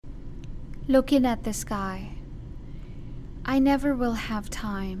Looking at the sky, I never will have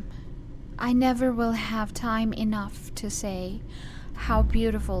time. I never will have time enough to say how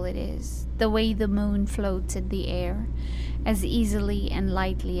beautiful it is, the way the moon floats in the air, as easily and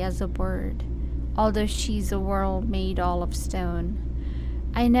lightly as a bird, although she's a world made all of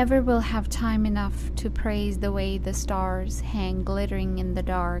stone. I never will have time enough to praise the way the stars hang glittering in the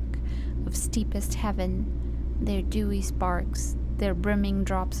dark of steepest heaven, their dewy sparks, their brimming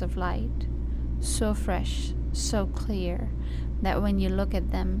drops of light, so fresh, so clear, that when you look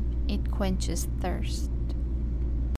at them, it quenches thirst.